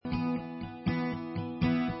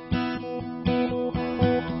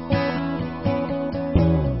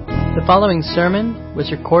The following sermon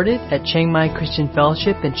was recorded at Chiangmai Christian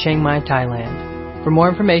Fellowship in Chiang Mai, Thailand. For more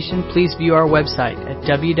information, please view our website at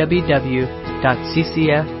www.ccfth.org.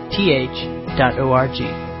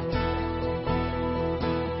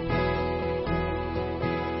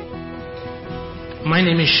 My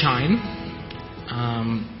name is Shine,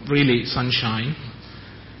 really sunshine,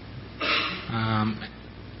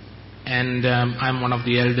 and I'm one of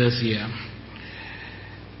the elders here.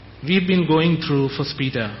 We've been going through 1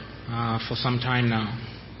 Peter for some time now.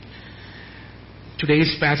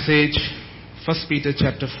 Today's passage, 1 Peter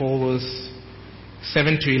chapter 4, verse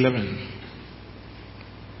 7 to 11.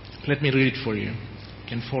 Let me read it for you. You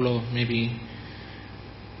can follow maybe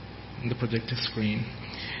on the projector screen.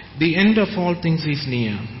 The end of all things is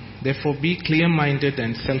near. Therefore be clear-minded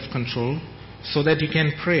and self-controlled so that you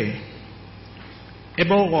can pray.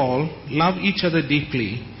 Above all, love each other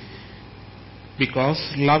deeply, because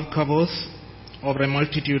love covers over a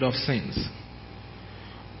multitude of sins.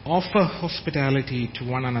 Offer hospitality to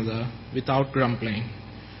one another without grumbling.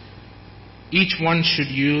 Each one should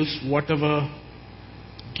use whatever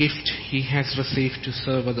gift he has received to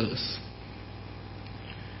serve others,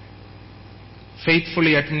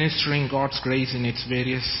 faithfully administering God's grace in its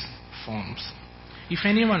various forms. If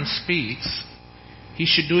anyone speaks, he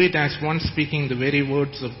should do it as one speaking the very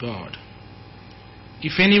words of God.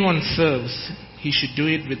 If anyone serves, he should do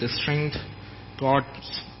it with the strength God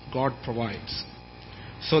provides,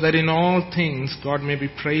 so that in all things God may be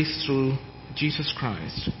praised through Jesus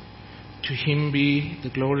Christ. To him be the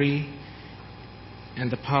glory and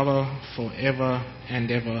the power forever and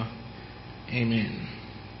ever. Amen.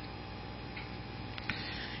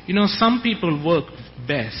 You know, some people work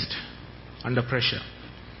best under pressure.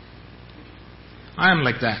 I am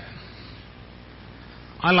like that.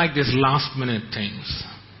 I like these last minute things.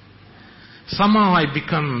 Somehow I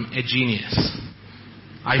become a genius,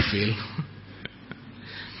 I feel.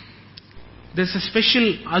 There's a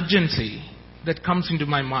special urgency that comes into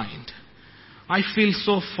my mind. I feel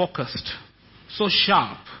so focused, so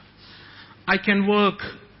sharp. I can work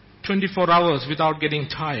 24 hours without getting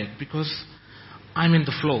tired because I'm in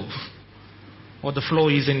the flow, or the flow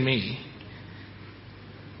is in me.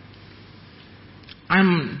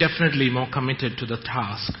 I'm definitely more committed to the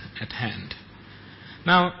task at hand.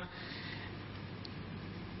 Now,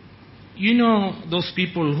 you know those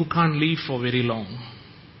people who can't live for very long,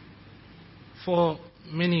 for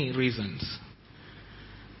many reasons.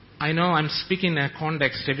 I know I'm speaking in a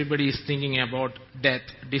context, everybody is thinking about death,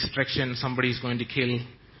 destruction, somebody is going to kill.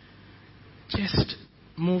 Just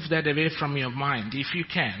move that away from your mind, if you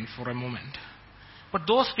can, for a moment. But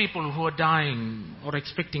those people who are dying or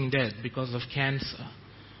expecting death because of cancer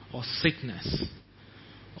or sickness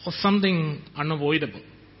or something unavoidable,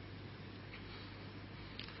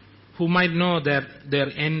 who might know that their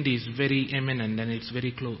end is very imminent and it's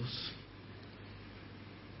very close.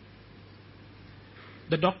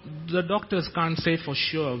 The doctors can't say for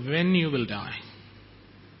sure when you will die.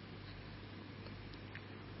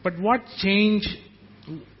 But what change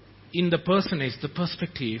in the person is the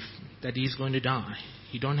perspective that he's going to die.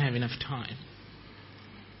 He don't have enough time.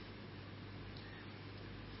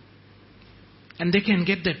 And they can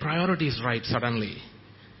get their priorities right suddenly.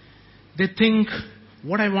 They think,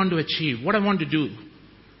 what I want to achieve, what I want to do.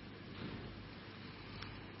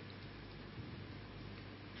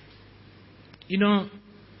 You know,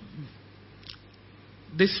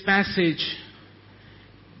 this passage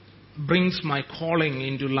brings my calling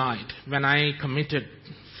into light. When I committed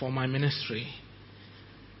for my ministry,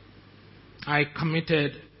 I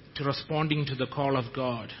committed to responding to the call of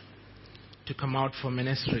God to come out for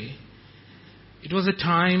ministry. It was a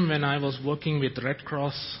time when I was working with Red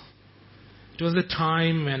Cross. It was a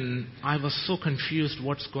time when I was so confused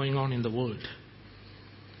what's going on in the world.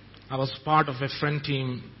 I was part of a friend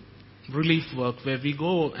team relief work where we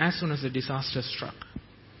go as soon as a disaster struck.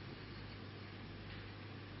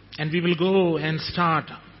 And we will go and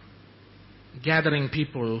start gathering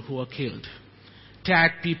people who are killed,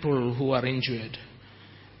 tag people who are injured.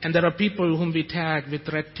 And there are people whom we tag with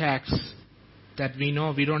red tags that we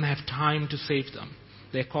know we don't have time to save them.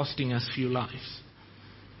 They're costing us few lives.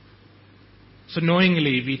 So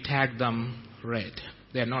knowingly we tag them red.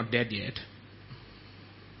 They're not dead yet.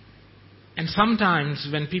 And sometimes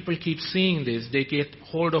when people keep seeing this, they get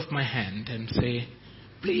hold of my hand and say,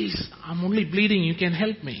 please, I'm only bleeding, you can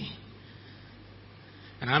help me.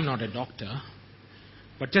 And I'm not a doctor,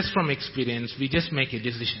 but just from experience, we just make a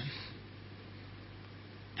decision.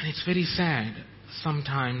 And it's very sad.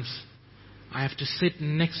 Sometimes I have to sit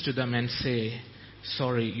next to them and say,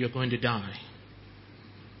 sorry, you're going to die.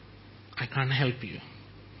 I can't help you.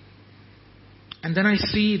 And then I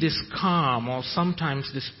see this calm or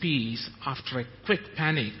sometimes this peace after a quick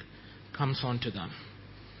panic comes onto them.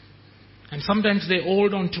 And sometimes they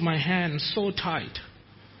hold on to my hand so tight.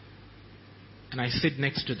 And I sit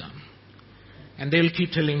next to them. And they'll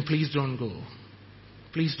keep telling, please don't go.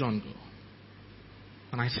 Please don't go.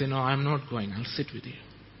 And I say, no, I'm not going. I'll sit with you.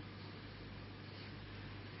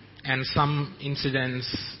 And some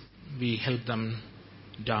incidents, we help them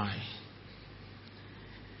die.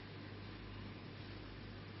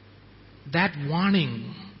 That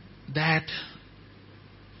warning, that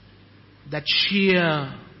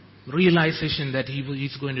sheer realization that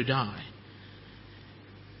he's going to die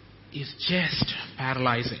is just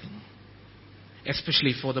paralyzing,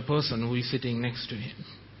 especially for the person who is sitting next to him.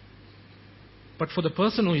 But for the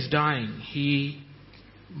person who is dying, he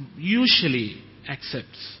usually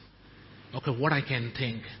accepts, okay, what I can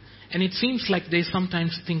think. And it seems like they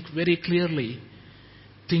sometimes think very clearly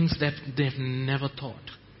things that they've never thought.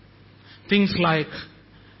 Things like,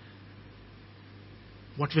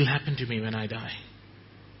 what will happen to me when I die?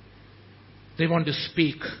 They want to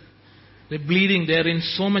speak. They're bleeding. They're in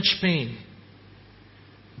so much pain.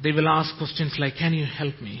 They will ask questions like, can you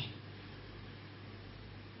help me?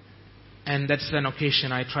 And that's an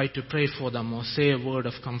occasion I try to pray for them or say a word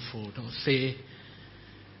of comfort or say,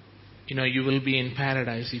 you will be in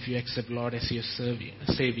paradise if you accept Lord as your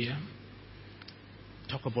Savior.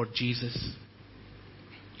 Talk about Jesus.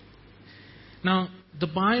 Now, the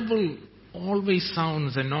Bible always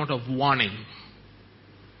sounds a note of warning.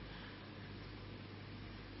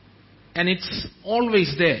 And it's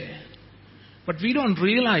always there. But we don't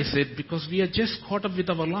realize it because we are just caught up with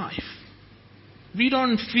our life. We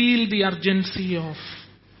don't feel the urgency of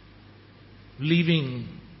living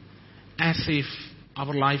as if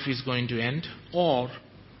our life is going to end or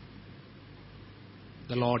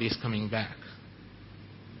the Lord is coming back.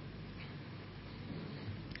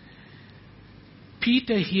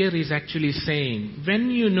 Peter here is actually saying,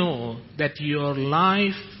 when you know that your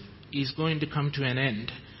life is going to come to an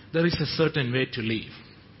end, there is a certain way to live.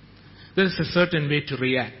 There is a certain way to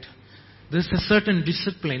react. There is a certain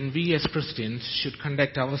discipline we as Christians should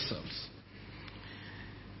conduct ourselves.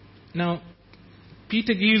 Now,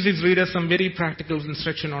 Peter gives his readers some very practical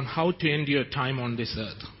instruction on how to end your time on this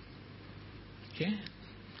earth. Okay?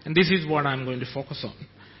 And this is what I'm going to focus on.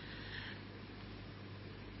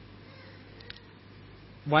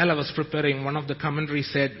 While I was preparing, one of the commentaries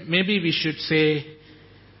said, maybe we should say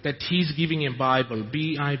that he's giving a Bible,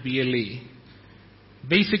 Bible,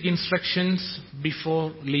 basic instructions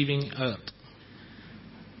before leaving earth.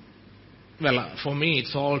 Well, for me,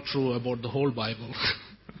 it's all true about the whole Bible.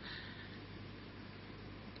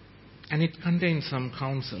 And it contains some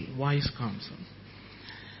counsel, wise counsel.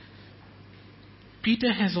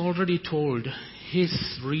 Peter has already told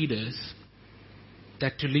his readers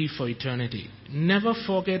that to live for eternity. Never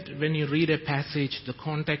forget when you read a passage, the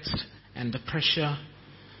context and the pressure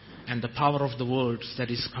and the power of the words that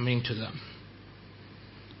is coming to them.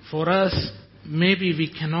 For us, maybe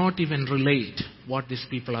we cannot even relate what these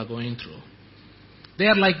people are going through. They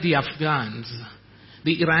are like the Afghans,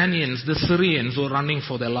 the Iranians, the Syrians who are running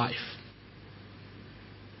for their life.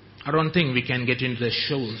 I don't think we can get into the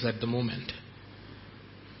shows at the moment.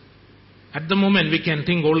 At the moment, we can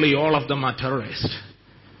think only all of them are terrorists.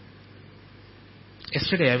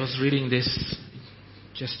 Yesterday, I was reading this,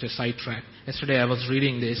 just a sidetrack. Yesterday, I was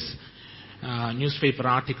reading this newspaper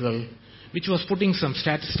article which was putting some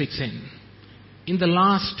statistics in. In the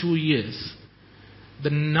last 2 years, the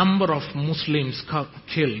number of Muslims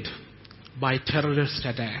killed by terrorist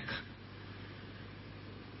attack,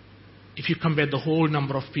 if you compare the whole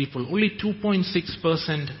number of people, only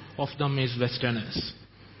 2.6% of them is Westerners.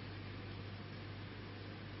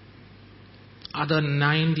 Other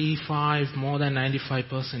more than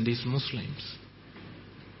 95% is Muslims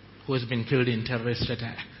who has been killed in terrorist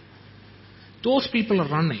attack. Those people are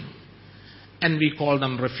running. And we call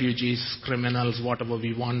them refugees, criminals, whatever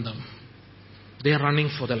we want them. They are running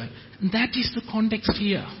for their life. And that is the context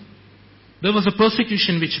here. There was a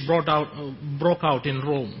persecution which broke out in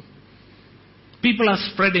Rome. People are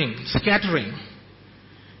spreading, scattering.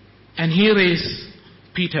 And here is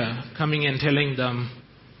Peter coming and telling them,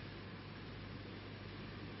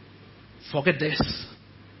 forget this.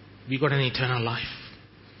 We got an eternal life.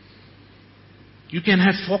 You can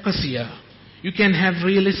have focus here. You can have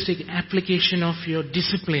realistic application of your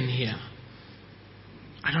discipline here.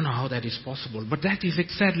 I don't know how that is possible, but that is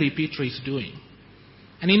exactly Peter is doing.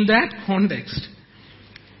 And in that context,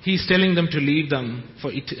 he's telling them to leave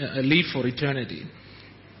for eternity.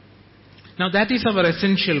 Now that is our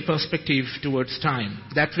essential perspective towards time.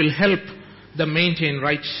 That will help them maintain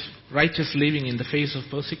right righteous living in the face of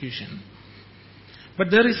persecution. But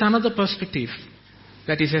there is another perspective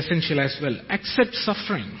that is essential as well. Accept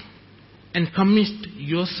suffering and commit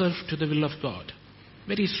yourself to the will of God.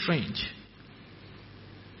 Very strange.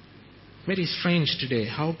 Very strange today.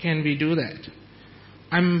 How can we do that?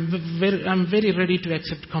 I'm very ready to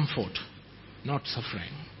accept comfort, not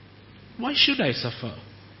suffering. Why should I suffer?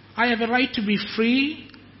 I have a right to be free.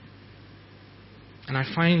 And I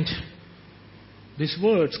find these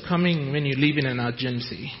words coming when you live in an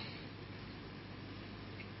urgency.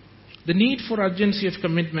 The need for urgency of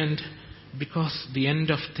commitment because the end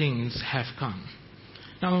of things have come.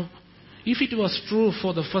 Now, if it was true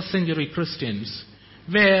for the first century Christians,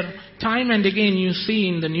 where time and again you see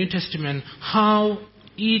in the New Testament how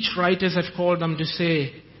each writers have called them to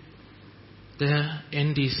say, the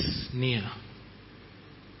end is near.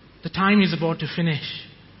 The time is about to finish.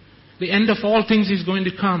 The end of all things is going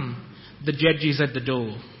to come. The judge is at the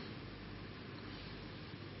door.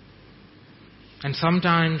 And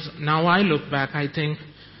sometimes, now I look back, I think,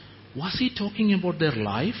 was he talking about their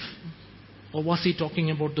life? Or was he talking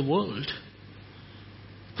about the world?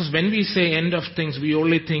 Because when we say end of things, we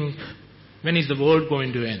only think, when is the world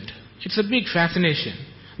going to end? It's a big fascination.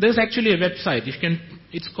 There's actually a website.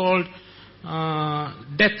 It's called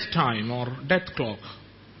Death Time or Death Clock.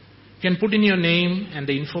 You can put in your name and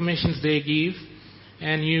the information they give,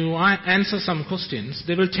 and you answer some questions.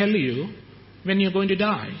 They will tell you when you're going to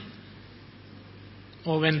die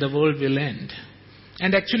or when the world will end.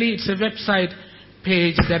 And actually it's a website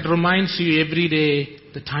page that reminds you every day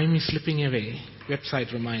the time is slipping away.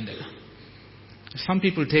 Website reminder. Some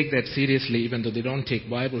people take that seriously even though they don't take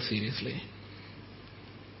Bible seriously.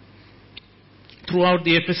 Throughout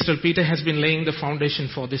the epistle, Peter has been laying the foundation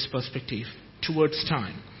for this perspective towards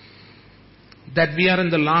time. That we are in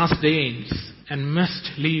the last days and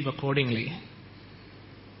must live accordingly.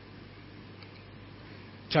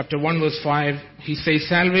 Chapter 1 verse 5, he says,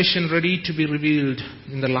 salvation ready to be revealed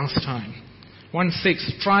in the last time.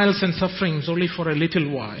 1:6, trials and sufferings only for a little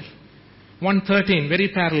while. 1:13, very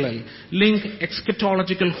parallel, link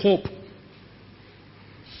eschatological hope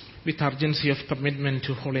with urgency of commitment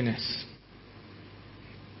to holiness.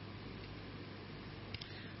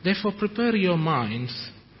 Therefore, prepare your minds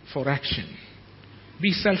for action.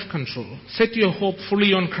 Be self-controlled. Set your hope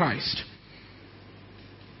fully on Christ.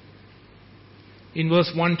 In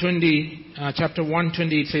verse 120, chapter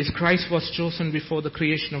 120, it says, Christ was chosen before the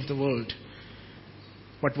creation of the world,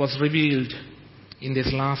 but was revealed in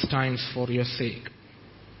these last times for your sake.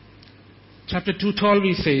 Chapter 2:12,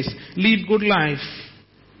 he says, live good life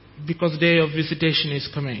because day of visitation is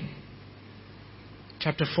coming.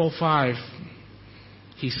 Chapter 4:5,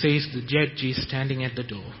 he says the judge is standing at the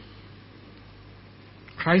door.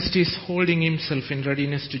 Christ is holding himself in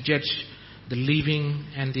readiness to judge the living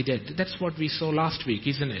and the dead. That's what we saw last week,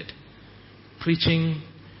 isn't it? Preaching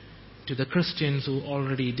to the Christians who are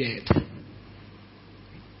already dead.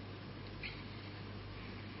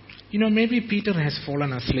 You know, maybe Peter has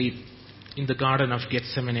fallen asleep in the Garden of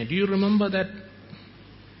Gethsemane. Do you remember that?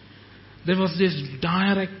 There was this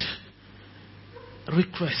direct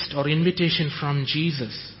request or invitation from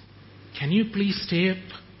Jesus. Can you please stay up?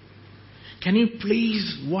 Can you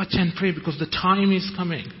please watch and pray because the time is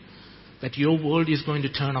coming that your world is going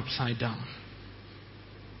to turn upside down.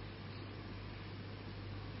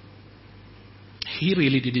 He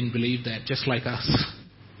really didn't believe that, just like us.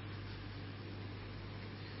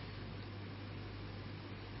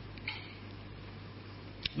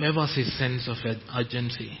 Where was his sense of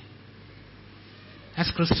urgency?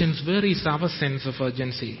 As Christians, where is our sense of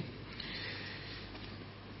urgency?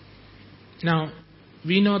 Now,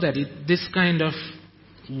 we know that this kind of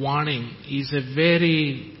warning is a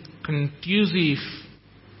very conducive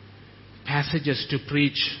passages to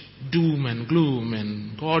preach doom and gloom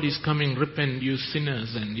and God is coming, repent you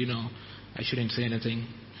sinners, and I shouldn't say anything.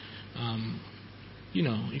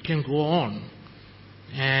 You can go on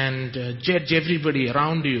and judge everybody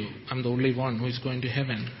around you. I'm the only one who is going to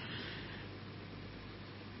heaven.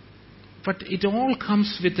 But it all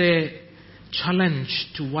comes with a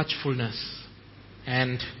challenge to watchfulness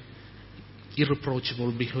and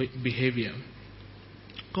irreproachable behavior.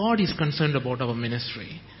 God is concerned about our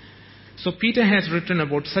ministry. So Peter has written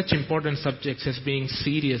about such important subjects as being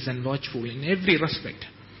serious and watchful in every respect.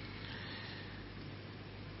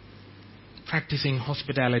 Practicing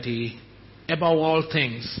hospitality, above all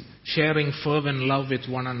things, sharing fervent love with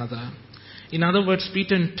one another. In other words,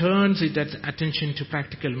 Peter turns his attention to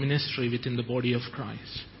practical ministry within the body of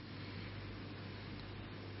Christ.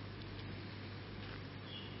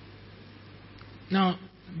 Now,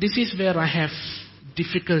 this is where I have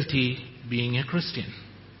difficulty being a Christian.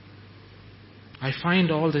 I find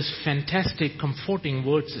all these fantastic, comforting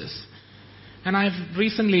verses. And I've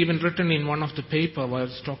recently even written in one of the paper where I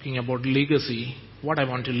was talking about legacy, what I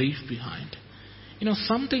want to leave behind.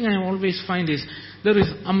 Something I always find is there is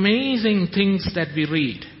amazing things that we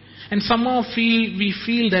read. And somehow we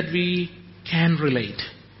feel that we can relate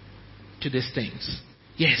to these things.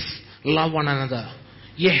 Yes, love one another.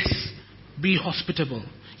 Yes, be hospitable.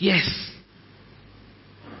 Yes.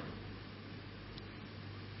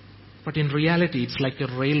 But in reality, it's like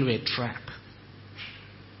a railway track.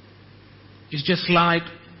 It's just like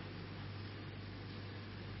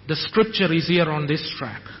the scripture is here on this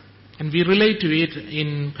track. And we relate to it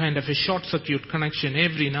in kind of a short circuit connection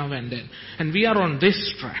every now and then. And we are on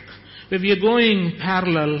this track. Where we are going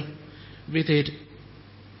parallel with it,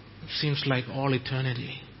 seems like all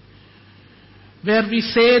eternity. Where we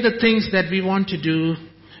say the things that we want to do,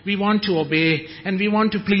 we want to obey, and we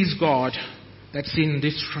want to please God. That's in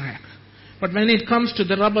this track. But when it comes to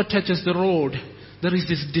the rubber touches the road, there is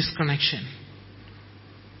this disconnection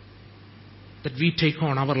that we take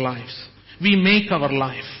on our lives. We make our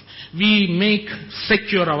life. We make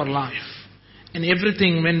secure our life. And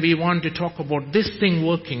everything, when we want to talk about this thing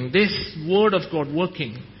working, this word of God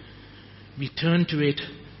working, we turn to it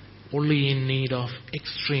only in need of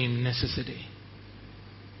extreme necessity.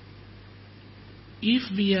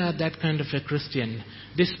 If we are that kind of a Christian,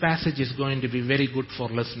 this passage is going to be very good for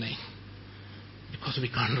listening. Because we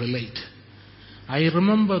can't relate. I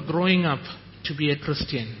remember growing up to be a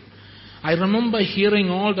Christian. I remember hearing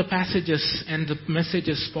all the passages and the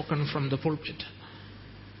messages spoken from the pulpit.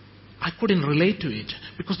 I couldn't relate to it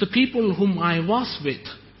because the people whom I was with,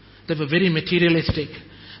 they were very materialistic.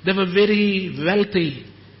 They were very wealthy.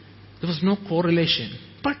 There was no correlation.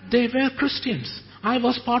 But they were Christians. I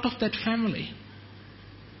was part of that family.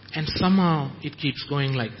 And somehow it keeps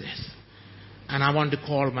going like this. And I want to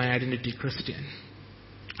call my identity Christian.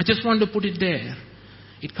 I just want to put it there.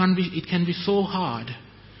 It can be so hard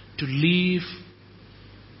to leave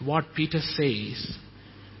what Peter says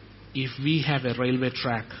if we have a railway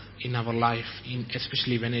track in our life,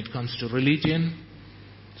 especially when it comes to religion,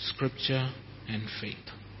 scripture, and faith.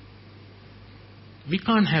 We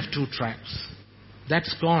can't have two tracks.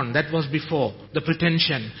 That's gone. That was before. The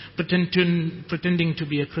pretension. Pretending to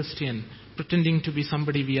be a Christian. Pretending to be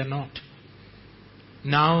somebody we are not.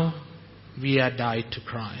 Now, we are died to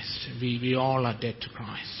Christ. We all are dead to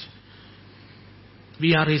Christ.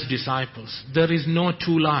 We are His disciples. There is no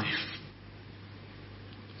two life.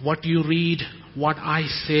 What you read, what I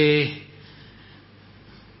say,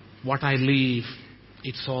 what I live,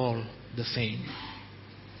 it's all the same.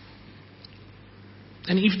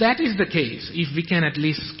 And if that is the case, if we can at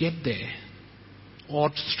least get there, or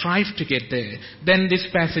strive to get there, then this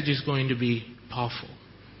passage is going to be powerful.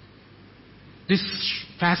 This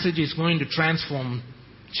passage is going to transform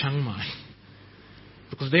Chiangmai.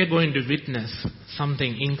 Because they're going to witness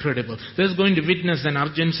something incredible. There's going to witness an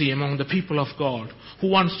urgency among the people of God who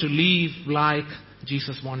wants to live like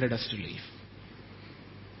Jesus wanted us to live.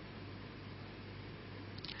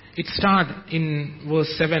 It starts in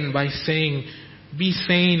verse 7 by saying, be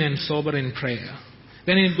sane and sober in prayer.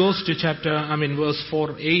 Then it goes to verse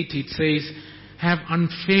 4-8, it says, have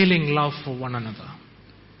unfailing love for one another.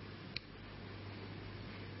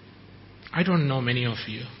 I don't know many of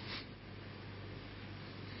you.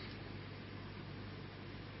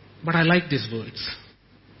 But I like these words.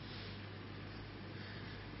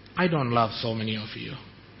 I don't love so many of you.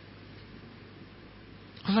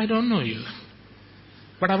 Because I don't know you.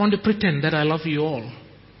 But I want to pretend that I love you all.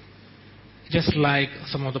 Just like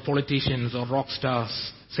some of the politicians or rock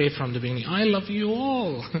stars say from the beginning, I love you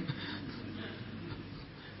all.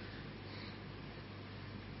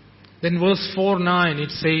 Then verse 4-9, it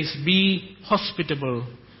says, be hospitable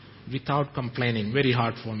without complaining. Very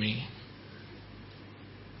hard for me.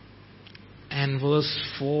 And verse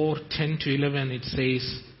 4:10-11, it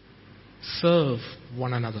says, serve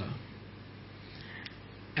one another.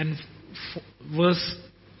 And verse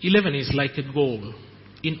 11 is like a goal.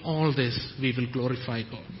 In all this, we will glorify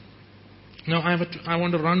God. Now, I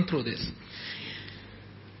want to run through this.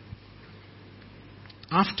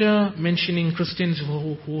 After mentioning Christians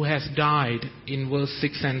who has died in verse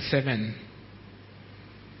 6 and 7,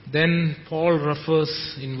 then Paul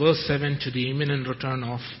refers in verse 7 to the imminent return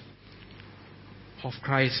of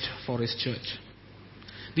Christ for His church.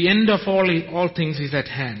 The end of all things is at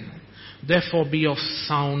hand. Therefore be of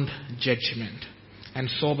sound judgment and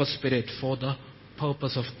sober spirit for the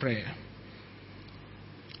purpose of prayer.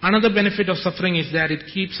 Another benefit of suffering is that it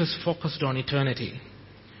keeps us focused on eternity.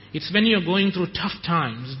 It's when you're going through tough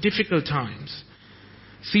times, difficult times,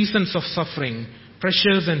 seasons of suffering,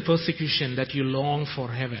 pressures and persecution, that you long for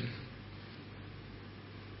heaven,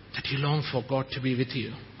 that you long for God to be with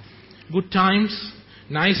you. Good times,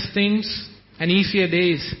 nice things, and easier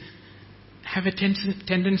days have a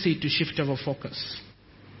tendency to shift our focus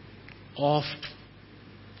off,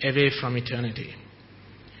 away from eternity.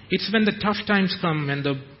 It's when the tough times come,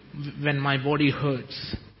 when my body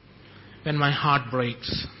hurts, when my heart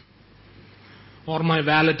breaks, or my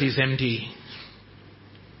wallet is empty,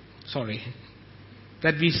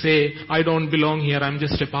 that we say, I don't belong here, I'm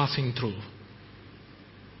just a passing through.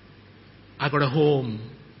 I got a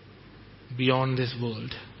home beyond this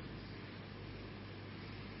world.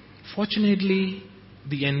 Fortunately,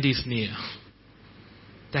 the end is near.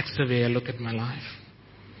 That's the way I look at my life.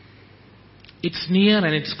 It's near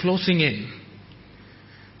and it's closing in.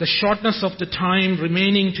 The shortness of the time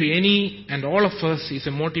remaining to any and all of us is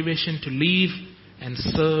a motivation to live and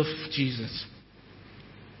serve Jesus.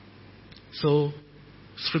 So,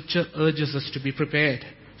 Scripture urges us to be prepared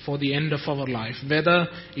for the end of our life, whether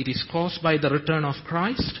it is caused by the return of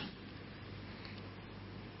Christ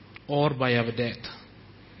or by our death.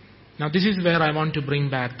 Now, this is where I want to bring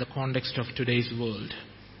back the context of today's world.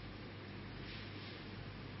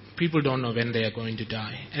 People don't know when they are going to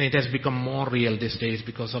die. And it has become more real these days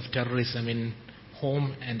because of terrorism in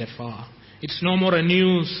home and afar. It's no more a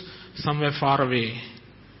news somewhere far away.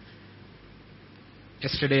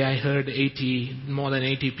 Yesterday I heard more than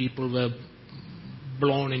 80 people were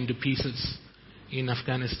blown into pieces in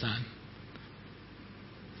Afghanistan.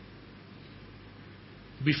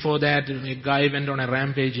 Before that, a guy went on a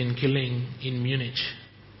rampage in killing in Munich.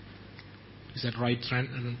 Is that right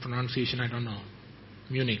pronunciation? I don't know.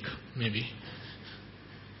 Munich, maybe.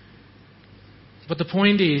 But the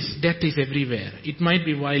point is, death is everywhere. It might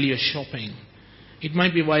be while you're shopping. It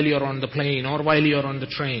might be while you're on the plane or while you're on the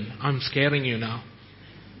train. I'm scaring you now.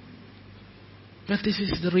 But this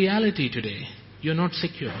is the reality today. You're not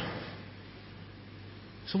secure.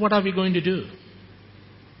 So what are we going to do?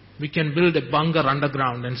 We can build a bunker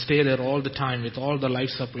underground and stay there all the time with all the life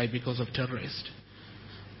supply because of terrorists.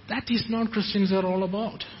 That is not Christians are all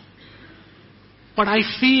about. But I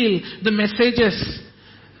feel the messages,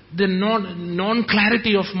 the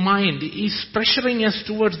non-clarity of mind is pressuring us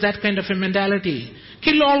towards that kind of a mentality.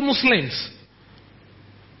 Kill all Muslims.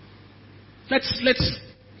 Let's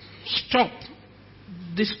stop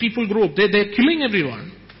this people group. They're killing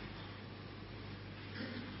everyone.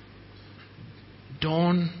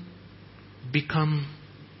 Don't become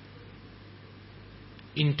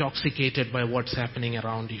intoxicated by what's happening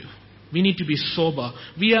around you. We need to be sober.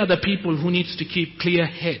 We are the people who needs to keep clear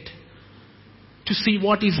head to see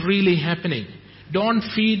what is really happening. Don't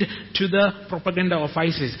feed to the propaganda of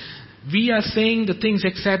ISIS. We are saying the things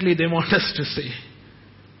exactly they want us to say.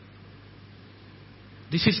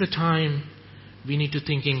 This is the time we need to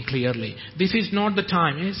think in clearly. This is not the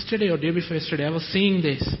time. Yesterday or day before yesterday, I was seeing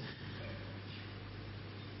this.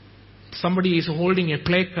 Somebody is holding a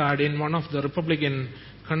placard in one of the Republican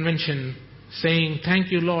convention saying,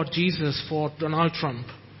 "Thank you, Lord Jesus, for Donald Trump.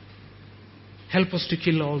 Help us to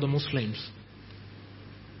kill all the Muslims."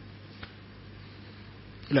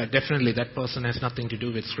 Well, definitely that person has nothing to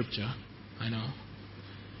do with Scripture. I know.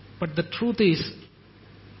 But the truth is,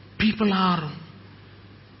 people are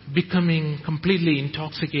becoming completely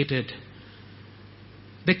intoxicated.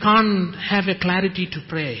 They can't have a clarity to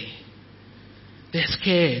pray. They're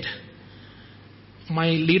scared. My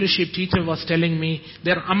leadership teacher was telling me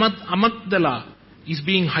their amygdala is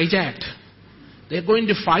being hijacked. They're going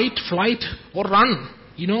to fight, flight, or run,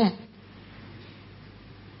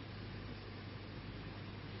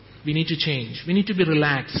 We need to change. We need to be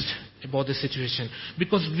relaxed about the situation.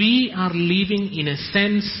 Because we are living in a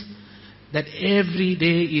sense that every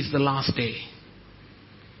day is the last day.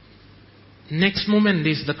 Next moment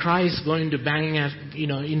is the Christ going to bang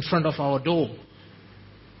in front of our door.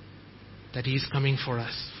 That He is coming for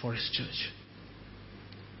us, for His church.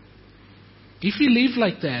 If we live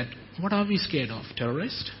like that, what are we scared of?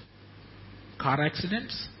 Terrorists? Car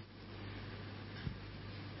accidents?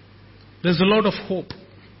 There's a lot of hope.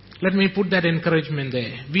 Let me put that encouragement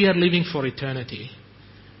there. We are living for eternity.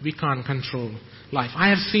 We can't control life. I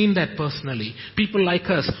have seen that personally. People like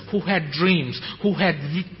us who had dreams, who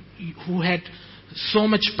had so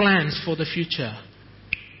much plans for the future,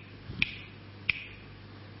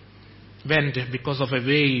 went because of a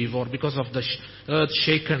wave or because of the earth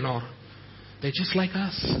shaken, or they're just like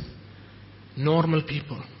us. Normal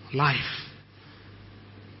people. Life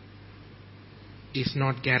is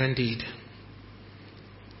not guaranteed.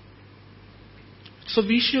 So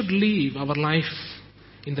we should live our life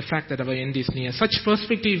in the fact that our end is near. Such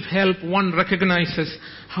perspective help one recognizes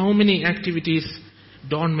how many activities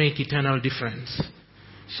don't make eternal difference.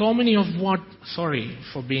 So many of what, sorry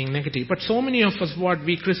for being negative, but so many of us, what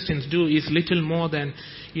we Christians do is little more than,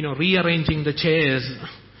 rearranging the chairs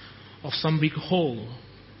of some big hall.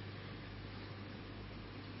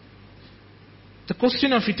 The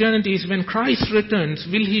question of eternity is, when Christ returns,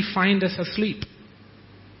 will He find us asleep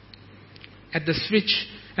at the switch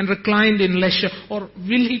and reclined in leisure, or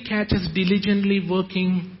will He catch us diligently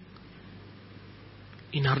working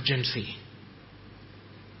in urgency?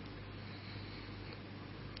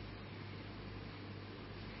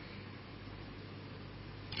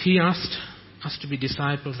 He asked us to be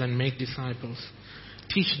disciples and make disciples.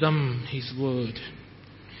 Teach them His word.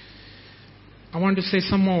 I want to say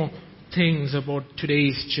some more things about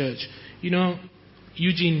today's church.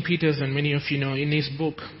 Eugene Peterson, many of you know, in his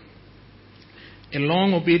book, A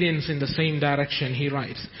Long Obedience in the Same Direction, he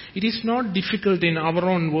writes, it is not difficult in our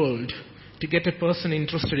own world to get a person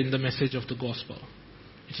interested in the message of the gospel.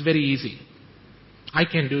 It's very easy. I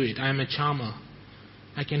can do it. I am a charmer.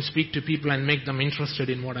 I can speak to people and make them interested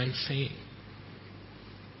in what I'm saying.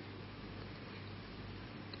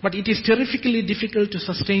 But it is terrifically difficult to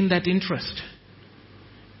sustain that interest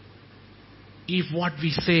if what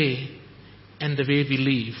we say and the way we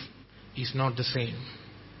live is not the same.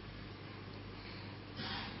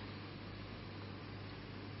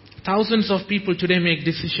 Thousands of people today make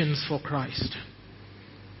decisions for Christ.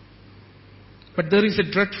 But there is a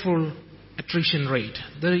dreadful attrition rate.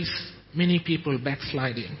 There is many people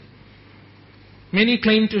backsliding. Many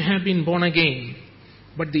claim to have been born again,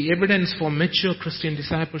 but the evidence for mature Christian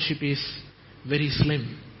discipleship is very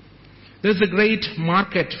slim. There's a great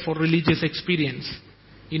market for religious experience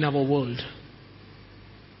in our world.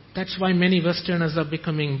 That's why many Westerners are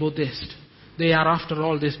becoming Buddhist. They are, after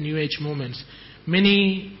all, these New Age movements.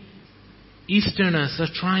 Many Easterners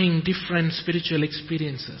are trying different spiritual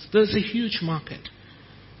experiences. There's a huge market.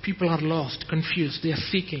 People are lost, confused, they are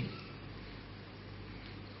seeking.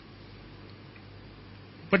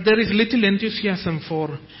 But there is little enthusiasm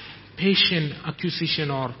for patient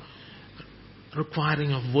acquisition or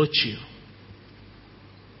requiring of virtue.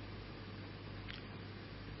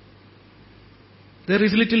 There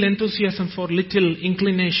is little enthusiasm for, little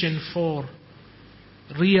inclination for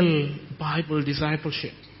real Bible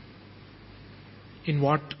discipleship in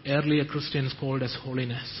what earlier Christians called as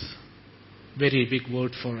holiness. Very big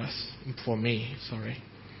word for us, for me, sorry.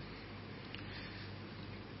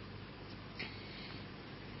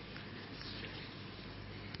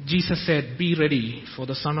 Jesus said, be ready, for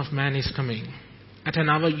the Son of Man is coming at an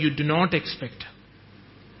hour you do not expect.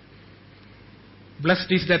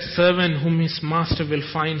 Blessed is that servant whom his master will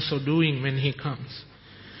find so doing when he comes.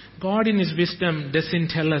 God in His wisdom doesn't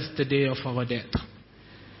tell us the day of our death.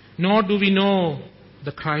 Nor do we know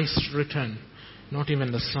the Christ's return, not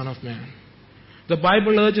even the Son of Man. The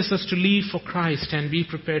Bible urges us to live for Christ and be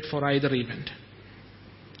prepared for either event.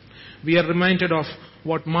 We are reminded of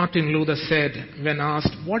what Martin Luther said when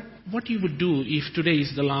asked what he would do if today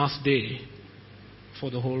is the last day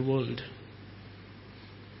for the whole world.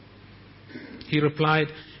 He replied,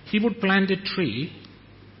 he would plant a tree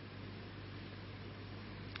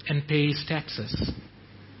and pay his taxes.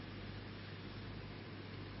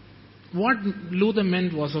 What Luther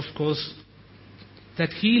meant was, of course, that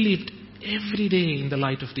he lived every day in the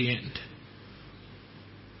light of the end.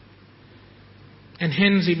 And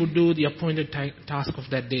hence he would do the appointed task of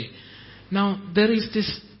that day. Now, there is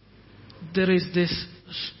this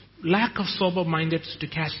lack of sober-mindedness to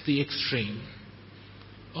catch the extreme.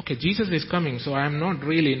 Okay, Jesus is coming, so I am not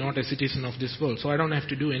a citizen of this world, so I don't have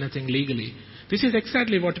to do anything legally. This is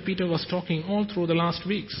exactly what Peter was talking all through the last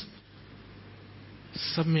weeks.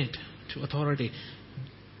 Submit to authority.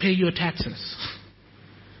 Pay your taxes.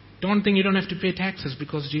 Don't think you don't have to pay taxes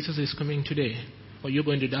because Jesus is coming today or you're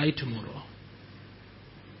going to die tomorrow.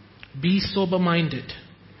 Be sober-minded,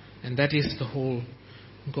 and that is the whole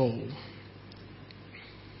goal.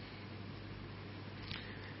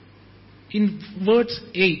 In verse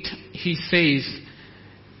 8, he says,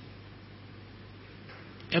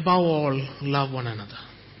 above all, love one another.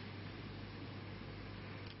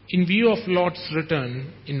 In view of Lord's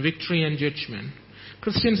return in victory and judgment,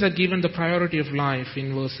 Christians are given the priority of life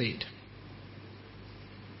in verse 8.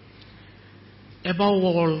 Above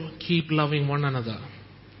all, keep loving one another.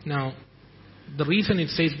 Now, the reason it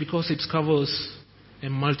says because it covers a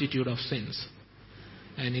multitude of sins.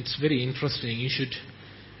 And it's very interesting.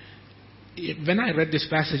 When I read this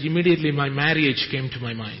passage, immediately my marriage came to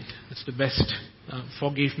my mind. It's the best.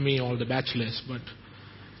 Forgive me, all the bachelors, but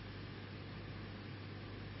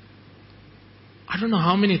I don't know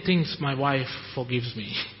how many things my wife forgives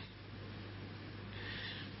me.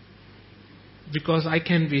 Because I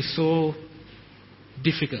can be so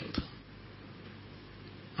difficult.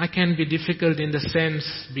 I can be difficult in the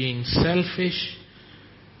sense being selfish.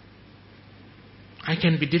 I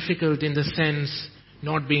can be difficult in the sense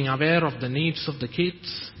not being aware of the needs of the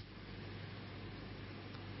kids.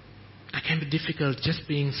 I can be difficult just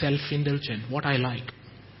being self-indulgent, what I like.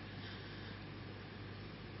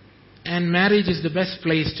 And marriage is the best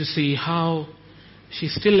place to see how she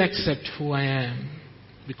still accepts who I am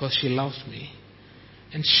because she loves me.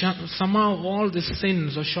 And somehow all these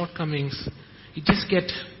sins or shortcomings, it just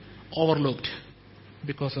get overlooked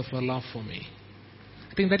because of her love for me.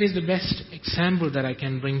 I think that is the best example that I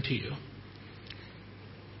can bring to you.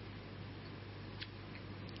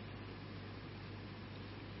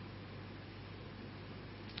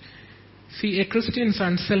 See, a Christian's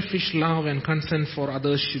unselfish love and concern for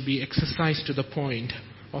others should be exercised to the point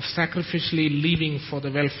of sacrificially living for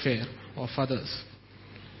the welfare of others.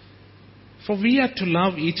 For we are to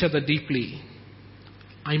love each other deeply.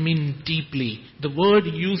 I mean deeply. The word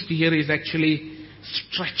used here is actually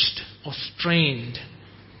stretched or strained.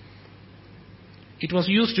 It was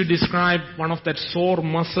used to describe one of that sore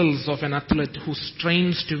muscles of an athlete who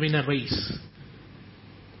strains to win a race.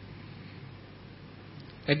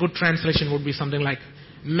 A good translation would be something like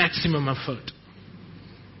maximum effort.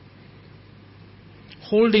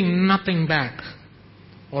 Holding nothing back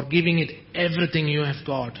or giving it everything you have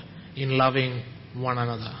got in loving one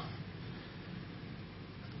another.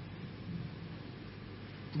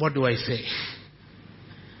 What do I say?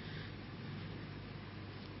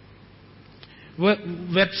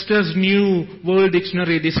 Webster's New World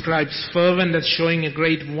Dictionary describes fervent as showing a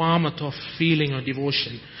great warmth of feeling or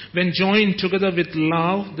devotion. When joined together with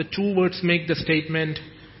love, the two words make the statement,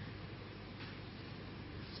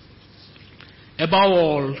 above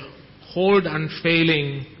all, hold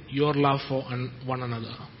unfailing your love for one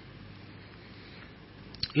another.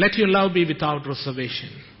 Let your love be without reservation.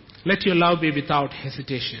 Let your love be without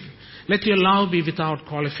hesitation. Let your love be without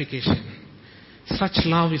qualification. Such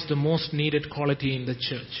love is the most needed quality in the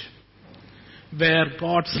church, where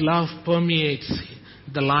God's love permeates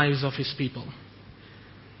the lives of His people.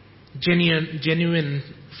 Genuine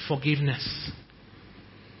forgiveness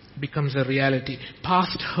becomes a reality.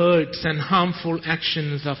 Past hurts and harmful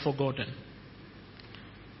actions are forgotten.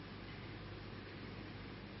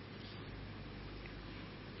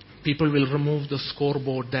 People will remove the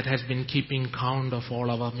scoreboard that has been keeping count of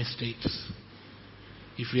all our mistakes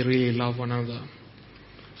if we really love one another.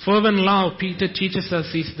 Fervent love, Peter teaches us,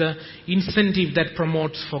 is the incentive that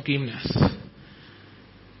promotes forgiveness.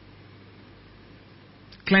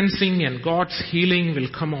 Cleansing and God's healing will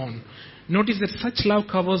come on. Notice that such love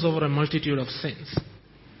covers over a multitude of sins.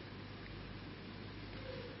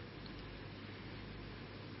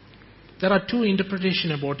 There are two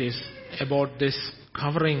interpretations about this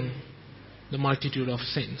covering the multitude of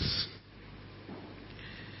sins.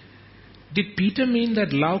 Did Peter mean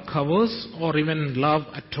that love covers or even love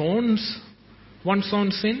atones one's own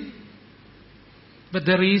sin? But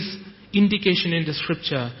there is indication in the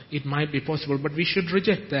scripture it might be possible, but we should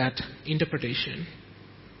reject that interpretation.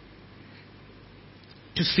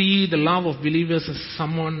 To see the love of believers as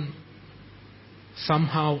someone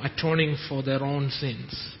somehow atoning for their own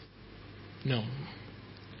sins. No.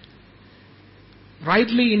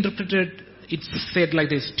 Rightly interpreted, it's said like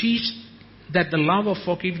this: teach that the love of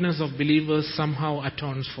forgiveness of believers somehow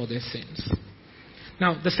atones for their sins.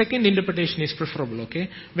 Now, the second interpretation is preferable, okay?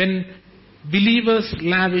 When believers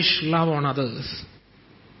lavish love on others,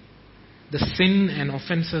 the sin and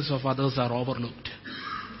offenses of others are overlooked.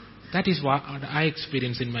 That is what I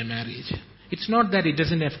experience in my marriage. It's not that it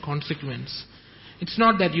doesn't have consequence. It's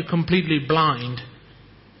not that you're completely blind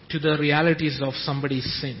to the realities of somebody's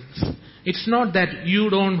sins. It's not that you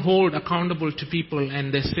don't hold accountable to people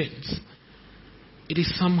and their sins. It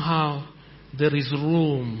is somehow there is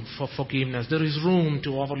room for forgiveness. There is room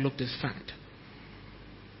to overlook this fact.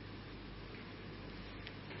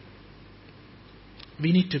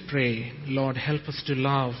 We need to pray, Lord, help us to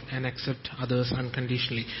love and accept others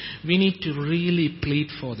unconditionally. We need to really plead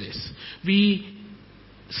for this. We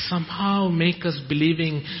somehow make us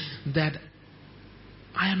believing that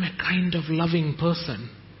I am a kind of loving person.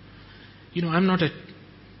 I'm not a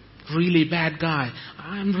really bad guy.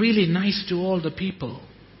 I'm really nice to all the people.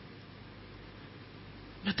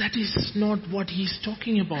 But that is not what he's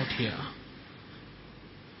talking about here.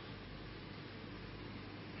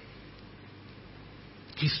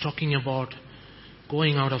 He's talking about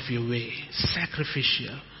going out of your way,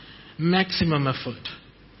 sacrificial, maximum effort.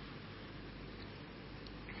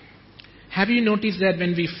 Have you noticed that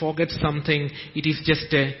when we forget something, it is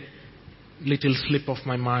just a little slip of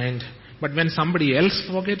my mind, But when somebody else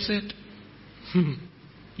forgets it,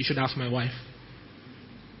 you should ask my wife.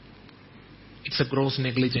 It's a gross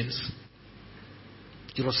negligence.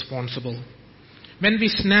 Irresponsible. When we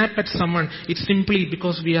snap at someone, it's simply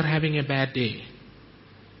because we are having a bad day.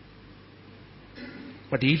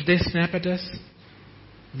 But if they snap at us,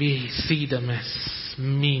 we see them as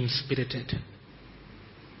mean-spirited.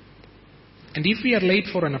 And if we are late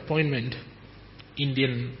for an appointment,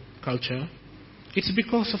 Indian culture, it's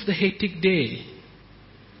because of the hectic day.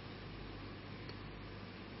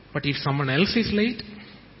 But if someone else is late,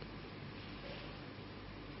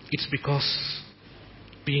 it's because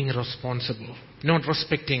being responsible, not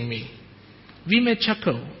respecting me. We may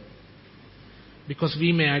chuckle because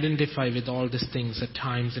we may identify with all these things at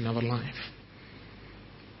times in our life.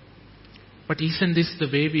 But isn't this the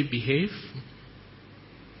way we behave?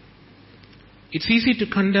 It's easy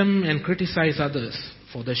to condemn and criticize others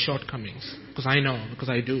for their shortcomings, because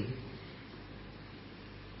I do.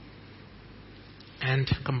 And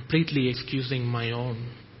completely excusing my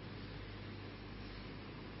own.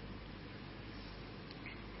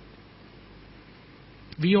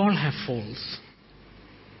 We all have faults.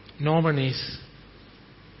 No one is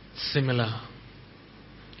similar.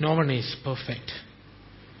 No one is perfect.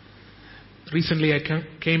 Recently I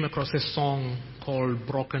came across a song called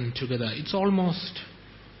Broken Together. It's almost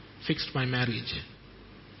fixed my marriage.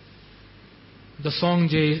 The song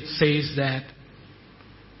says that,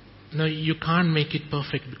 no, you can't make it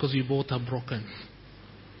perfect because you both are broken.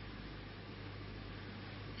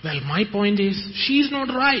 Well, my point is, she's not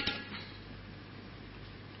right.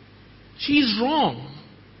 She's wrong.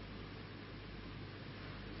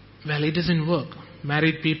 Well, it doesn't work.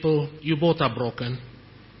 Married people, you both are broken.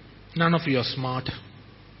 None of you are smart.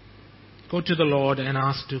 Go to the Lord and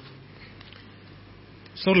ask to.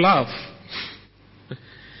 So love.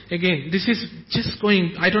 Again, this is just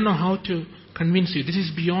going, I don't know how to convince you. This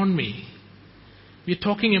is beyond me. We're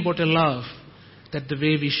talking about a love that the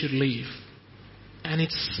way we should live. And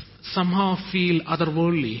it's somehow feel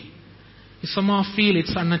otherworldly. You somehow feel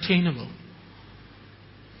it's unattainable.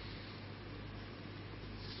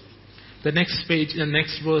 The next page, the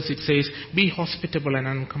next verse, it says, be hospitable and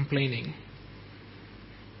uncomplaining.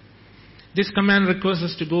 This command requires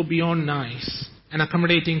us to go beyond nice and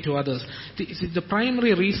accommodating to others. The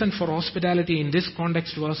primary reason for hospitality in this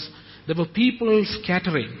context was there were people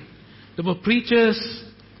scattering. There were preachers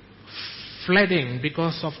flooding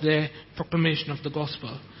because of their proclamation of the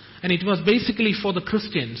gospel. And it was basically for the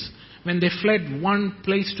Christians. When they fled one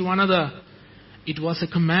place to another, it was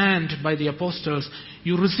a command by the apostles,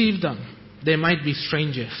 you receive them. They might be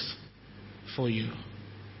strangers for you.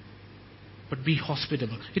 But be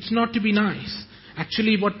hospitable. It's not to be nice.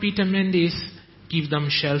 Actually, what Peter meant is give them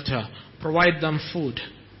shelter, provide them food,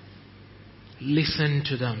 listen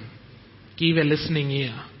to them, give a listening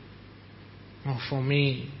ear. Oh, for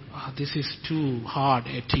me, this is too hard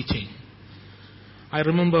a teaching. I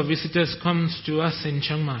remember visitors comes to us in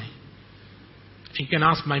Chiangmai. You can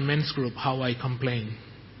ask my men's group how I complain.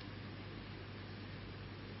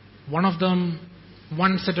 One of them,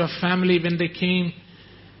 one set of family, when they came,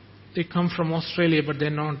 they come from Australia, but they're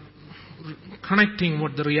not connecting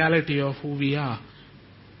with the reality of who we are.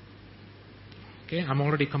 Okay, I'm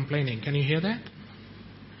already complaining. Can you hear that?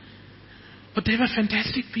 But they were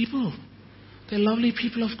fantastic people. They're lovely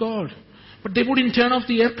people of God. But they wouldn't turn off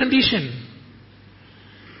the air condition.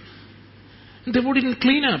 They wouldn't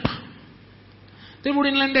clean up. They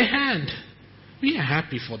wouldn't lend a hand. We are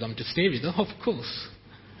happy for them to stay with us, of course.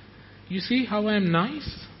 You see how I am nice?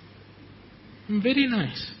 I'm very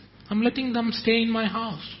nice. I'm letting them stay in my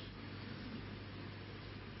house.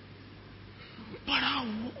 But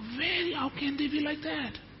how can they be like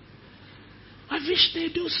that? I wish they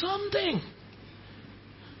do something.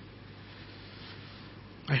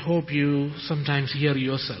 I hope you sometimes hear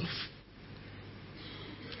yourself.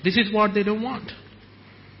 This is what they don't want.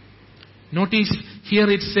 Notice here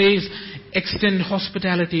it says, extend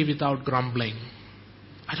hospitality without grumbling.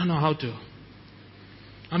 I don't know how to.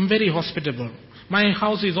 I'm very hospitable. My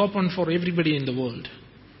house is open for everybody in the world.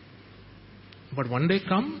 But when they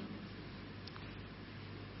come,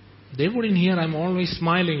 they wouldn't hear I'm always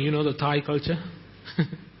smiling, you know the Thai culture.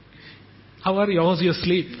 How are you? How's your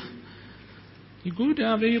sleep? You good?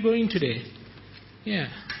 Where are you going today? Yeah.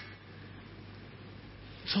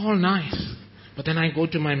 It's all nice. But then I go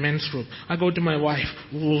to my men's group. I go to my wife.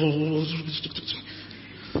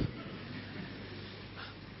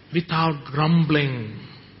 Without grumbling,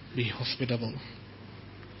 be hospitable.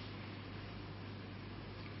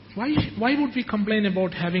 Why would we complain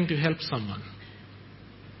about having to help someone?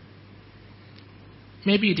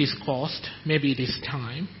 Maybe it is cost, maybe it is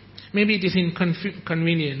time, Maybe it is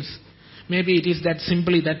inconvenience. Maybe it is that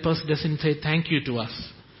simply that person doesn't say thank you to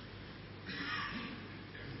us.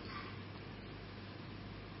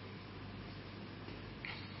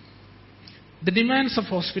 The demands of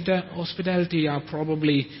hospitality are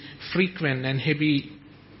probably frequent and heavy,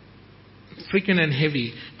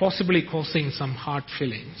 possibly causing some hard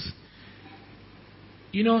feelings.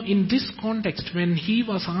 In this context, when he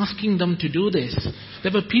was asking them to do this,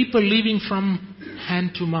 there were people living from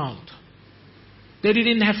hand to mouth. They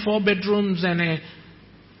didn't have 4 bedrooms and a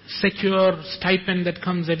secure stipend that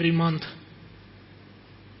comes every month.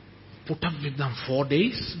 Put up with them 4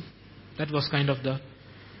 days? That was kind of the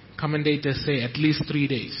commentators say, at least 3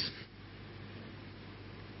 days.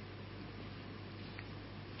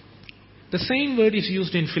 The same word is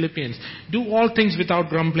used in Philippians. Do all things without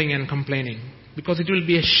grumbling and complaining, because it will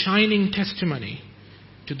be a shining testimony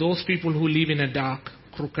to those people who live in a dark,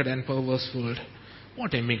 crooked and perverse world.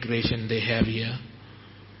 What immigration they have here.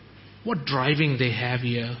 What driving they have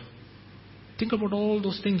here. Think about all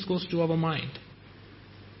those things goes to our mind.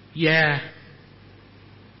 Yeah.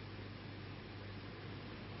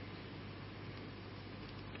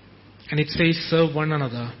 And it says, serve one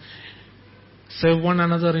another. Serve one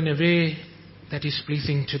another in a way that is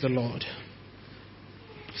pleasing to the Lord.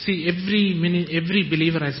 See, every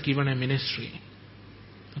believer has given a ministry.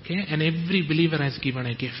 Okay? And every believer has given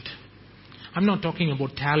a gift. I'm not talking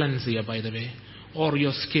about talents here, by the way, or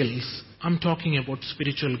your skills. I'm talking about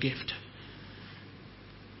spiritual gift.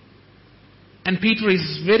 And Peter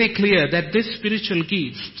is very clear that these spiritual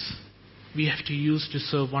gifts we have to use to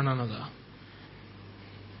serve one another.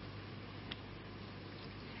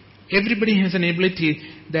 Everybody has an ability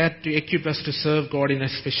that to equip us to serve God in a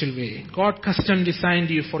special way. God custom designed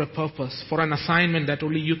you for a purpose, for an assignment that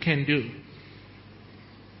only you can do.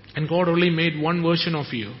 And God only made one version of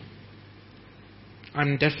you.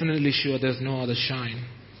 I'm definitely sure there's no other shine.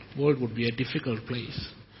 World would be a difficult place.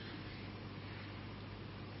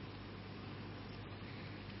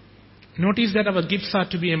 Notice that our gifts are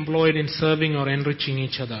to be employed in serving or enriching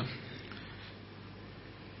each other.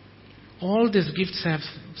 All these gifts have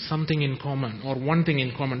something in common, or one thing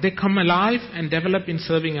in common. They come alive and develop in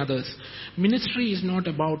serving others. Ministry is not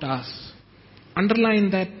about us.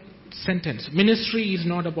 Underline that sentence. Ministry is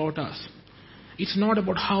not about us. It's not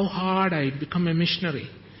about how hard I become a missionary.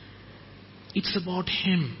 It's about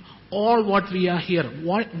Him. All what we are here.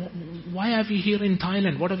 Why are we here in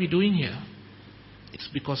Thailand? What are we doing here? It's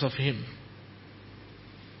because of Him.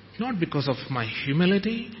 Not because of my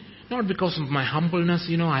humility. Not because of my humbleness,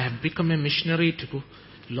 I have become a missionary to go,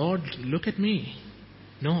 Lord, look at me.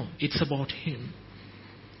 No, it's about Him.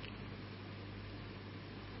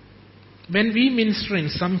 When we minister in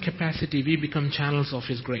some capacity, we become channels of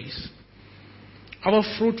His grace. Our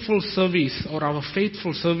fruitful service or our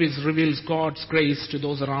faithful service reveals God's grace to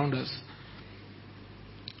those around us.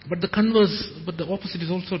 But the opposite is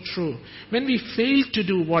also true. When we fail to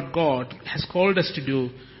do what God has called us to do,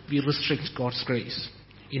 we restrict God's grace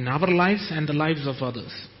in our lives and the lives of others.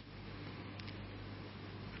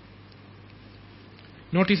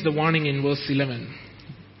 Notice the warning in verse 11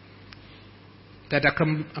 that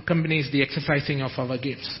accompanies the exercising of our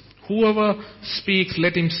gifts. Whoever speaks,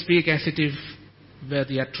 let him speak as it if were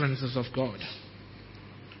the utterances of God.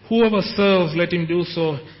 Whoever serves, let him do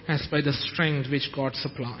so as by the strength which God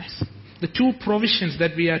supplies. The two provisions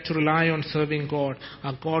that we are to rely on serving God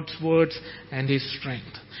are God's words and His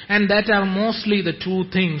strength. And that are mostly the two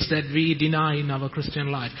things that we deny in our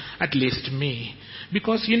Christian life, at least me.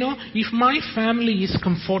 Because, if my family is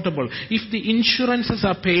comfortable, if the insurances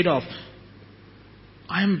are paid off,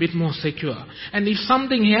 I am a bit more secure. And if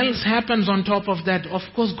something else happens on top of that, of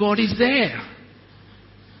course God is there.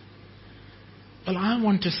 Well, I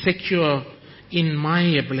want to secure in my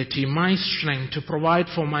ability, my strength to provide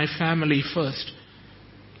for my family first.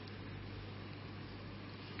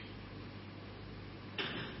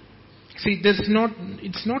 See, it's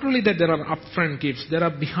not only that there are upfront gifts, there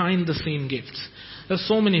are behind the scene gifts. There are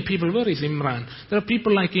so many people. Where is Imran? There are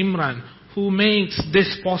people like Imran who makes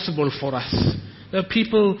this possible for us. There are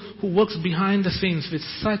people who works behind the scenes with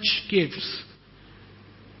such gifts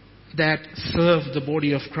that serve the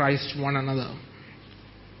body of Christ one another.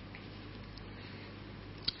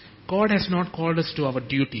 God has not called us to our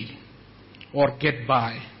duty or get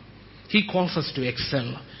by. He calls us to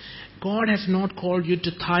excel. God has not called you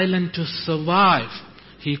to Thailand to survive.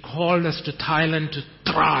 He called us to Thailand to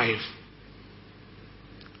thrive.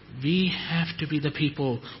 We have to be the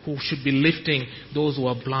people who should be lifting those who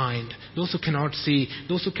are blind, those who cannot see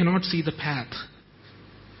the path.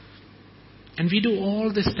 And we do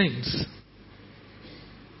all these things.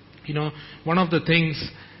 One of the things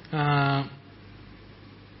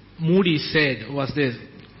Moody said was this: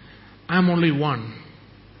 I'm only one,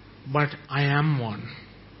 but I am one.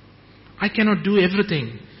 I cannot do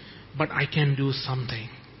everything, but I can do something.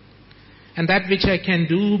 And that which I can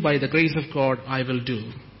do by the grace of God, I will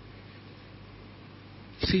do.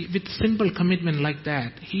 See, with simple commitment like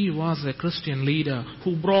that, he was a Christian leader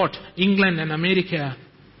who brought England and America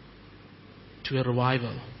to a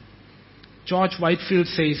revival. George Whitefield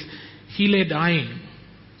says, he lay dying,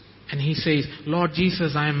 and he says, Lord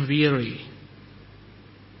Jesus, I am weary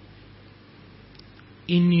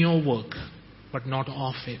in your work, but not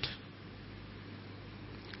of it.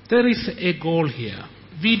 There is a goal here.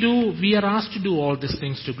 We are asked to do all these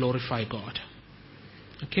things to glorify God.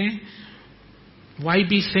 Okay? Why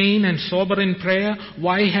be sane and sober in prayer?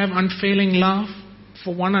 Why have unfailing love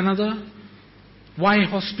for one another? Why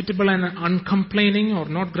hospitable and uncomplaining or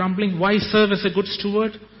not grumbling? Why serve as a good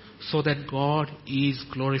steward? So that God is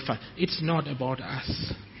glorified. It's not about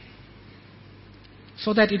us.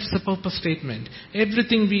 So that it's a purpose statement.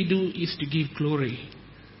 Everything we do is to give glory.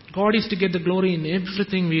 God is to get the glory in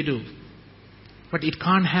everything we do. But it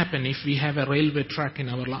can't happen if we have a railway track in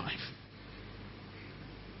our life.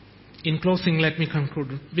 In closing, let me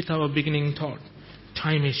conclude with our beginning thought.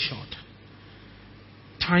 Time is short.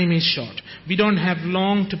 Time is short. We don't have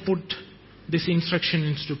long to put this instruction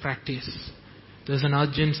into practice. There's an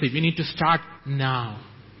urgency. We need to start now.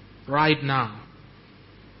 Right now.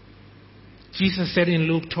 Jesus said in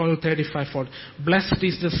Luke 12:35, blessed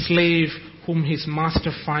is the slave whom his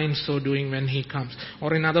master finds so doing when he comes.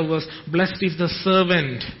 Or in other words, blessed is the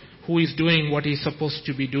servant who is doing what he's supposed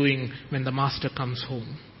to be doing when the master comes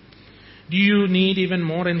home. Do you need even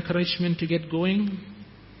more encouragement to get going?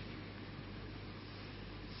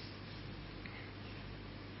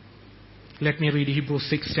 Let me read Hebrews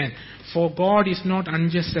 6:10. For God is not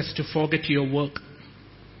unjust as to forget your work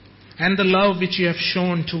and the love which you have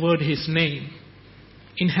shown toward his name,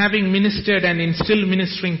 in having ministered and in still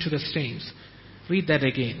ministering to the saints. Read that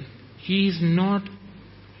again. He is not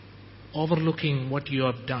overlooking what you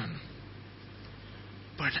have done.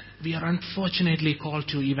 But we are unfortunately called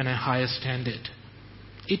to even a higher standard.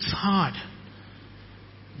 It's hard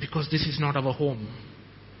because this is not our home.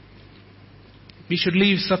 We should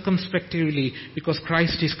live circumspectively because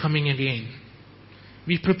Christ is coming again.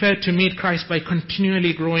 Be prepared to meet Christ by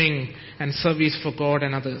continually growing and service for God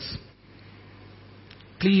and others.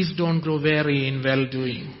 Please don't grow weary in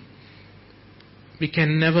well-doing. We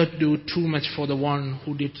can never do too much for the one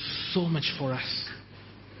who did so much for us.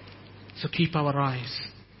 So keep our eyes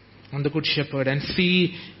on the Good Shepherd and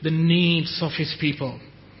see the needs of his people.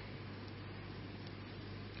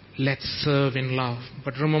 Let's serve in love,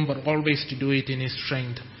 but remember always to do it in his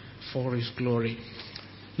strength for his glory.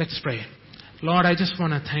 Let's pray. Lord, I just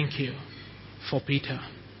want to thank you for Peter,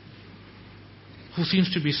 who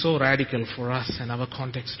seems to be so radical for us and our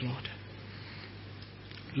context, Lord.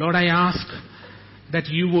 Lord, I ask that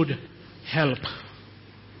you would help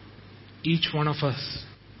each one of us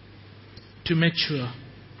to mature,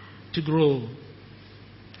 to grow.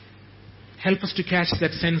 Help us to catch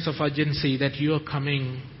that sense of urgency that you are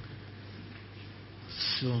coming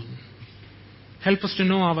soon. Help us to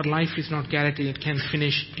know our life is not guaranteed, it can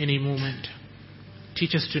finish any moment.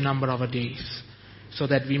 Teach us to number our days so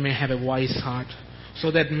that we may have a wise heart, so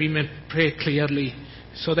that we may pray clearly,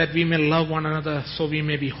 so that we may love one another, so we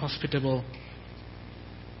may be hospitable.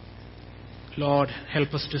 Lord,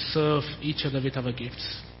 help us to serve each other with our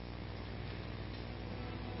gifts.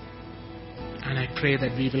 And I pray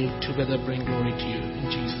that we will together bring glory to you. In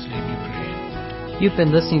Jesus' name we pray. You've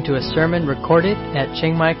been listening to a sermon recorded at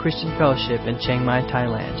Chiangmai Christian Fellowship in Chiang Mai,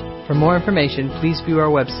 Thailand. For more information, please view our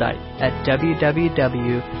website at www.ccfth.org.